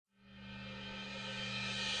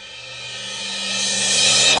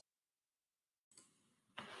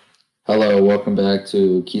Hello, welcome back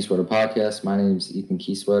to Key Sweater Podcast. My name is Ethan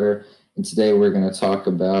Key Sweater, and today we're going to talk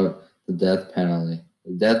about the death penalty.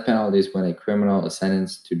 The death penalty is when a criminal is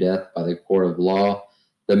sentenced to death by the court of law.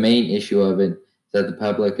 The main issue of it is that the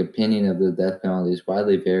public opinion of the death penalty is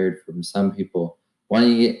widely varied from some people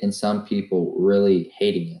wanting it and some people really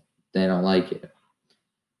hating it. They don't like it.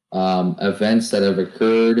 Events that have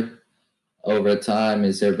occurred over time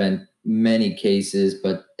is there have been many cases,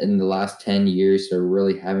 but in the last 10 years, there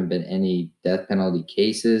really haven't been any death penalty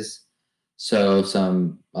cases. So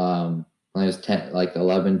when it was 10, like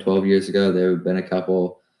 11, 12 years ago, there have been a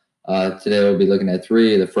couple. Today we'll be looking at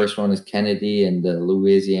three. The first one is Kennedy and the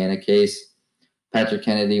Louisiana case. Patrick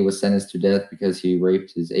Kennedy was sentenced to death because he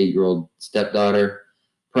raped his 8-year-old stepdaughter.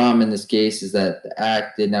 Problem in this case is that the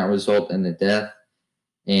act did not result in the death,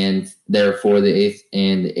 and therefore the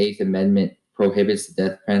Eighth Amendment prohibits the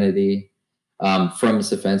death penalty from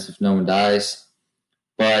this offense if no one dies.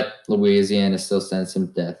 But Louisiana still sentenced him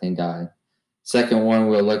to death and died. Second one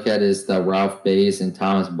we'll look at is the Ralph Bays and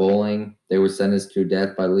Thomas Bowling. They were sentenced to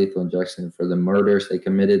death by lethal injection for the murders they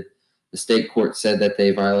committed. The state court said that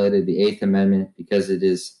they violated the Eighth Amendment because it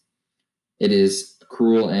is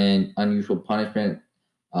cruel and unusual punishment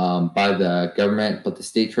by the government, but the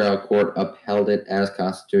state trial court upheld it as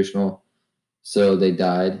constitutional, so they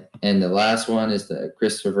died. And the last one is that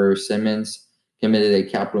Christopher Simmons committed a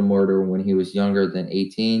capital murder when he was younger than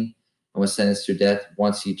 18 and was sentenced to death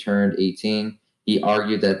once he turned 18. He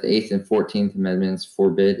argued that the 8th and 14th Amendments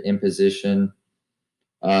forbid imposition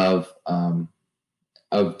of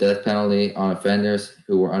death penalty on offenders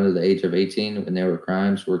who were under the age of 18 when their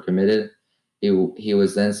crimes were committed. He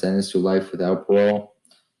was then sentenced to life without parole.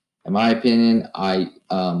 In my opinion, I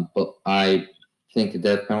think the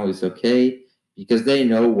death penalty is okay because they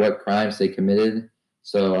know what crimes they committed,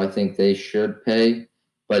 so I think they should pay.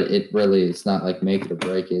 But it's not like make it or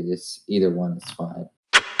break it. It's either one. It's fine.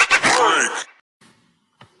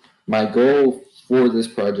 My goal for this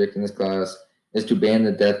project in this class is to ban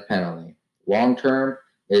the death penalty. Long term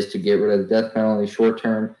is to get rid of the death penalty. Short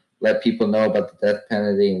term, let people know about the death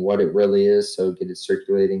penalty and what it really is, so get it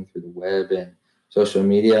circulating through the web and social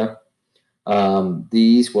media.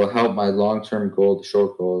 These will help my long-term goal, the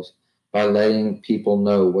short goals, by letting people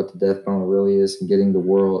know what the death penalty really is and getting the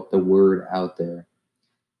word out there.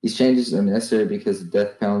 These changes are necessary because the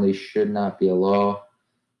death penalty should not be a law.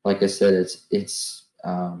 Like I said, it's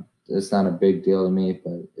not a big deal to me,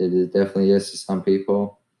 but it definitely is to some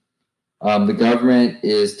people. The government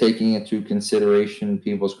is taking into consideration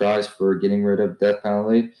people's cries for getting rid of the death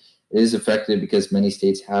penalty. It is effective because many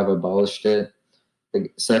states have abolished it.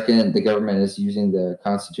 Second, the government is using the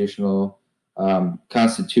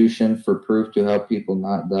Constitution for proof to help people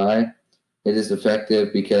not die. It is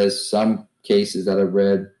effective because some cases that I've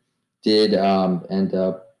read did end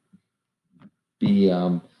up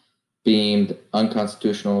being deemed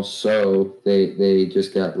unconstitutional, so they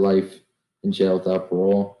just got life in jail without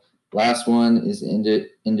parole. Last one is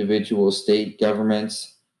individual state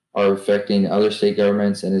governments are affecting other state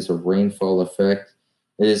governments, and it's a rainfall effect.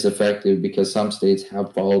 It is effective because some states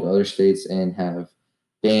have followed other states and have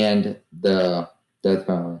banned the death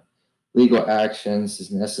penalty. Legal actions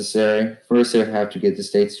is necessary. First, they would have to get the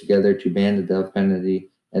states together to ban the death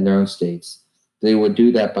penalty in their own states. They would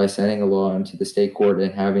do that by sending a law into the state court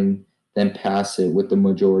and having them pass it with the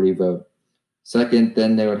majority vote. Second,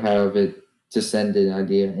 then they would have it to send an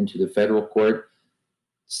idea into the federal court,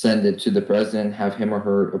 send it to the president, have him or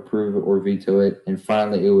her approve it or veto it, and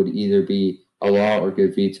finally it would either be a law or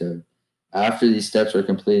get vetoed. After these steps are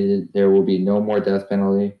completed, there will be no more death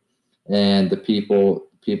penalty, and the people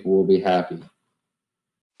will be happy.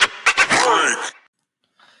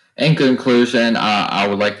 In conclusion, I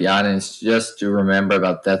would like the audience just to remember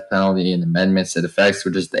about death penalty and amendments it affects,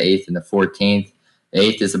 which is the 8th and the 14th. The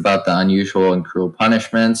 8th is about the unusual and cruel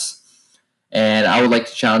punishments. And I would like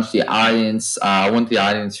to challenge the audience. I want the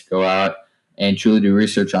audience to go out and truly do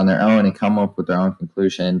research on their own and come up with their own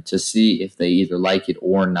conclusion to see if they either like it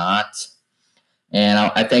or not. And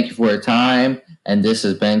I thank you for your time. And this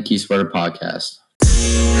has been Key Sweater Podcast.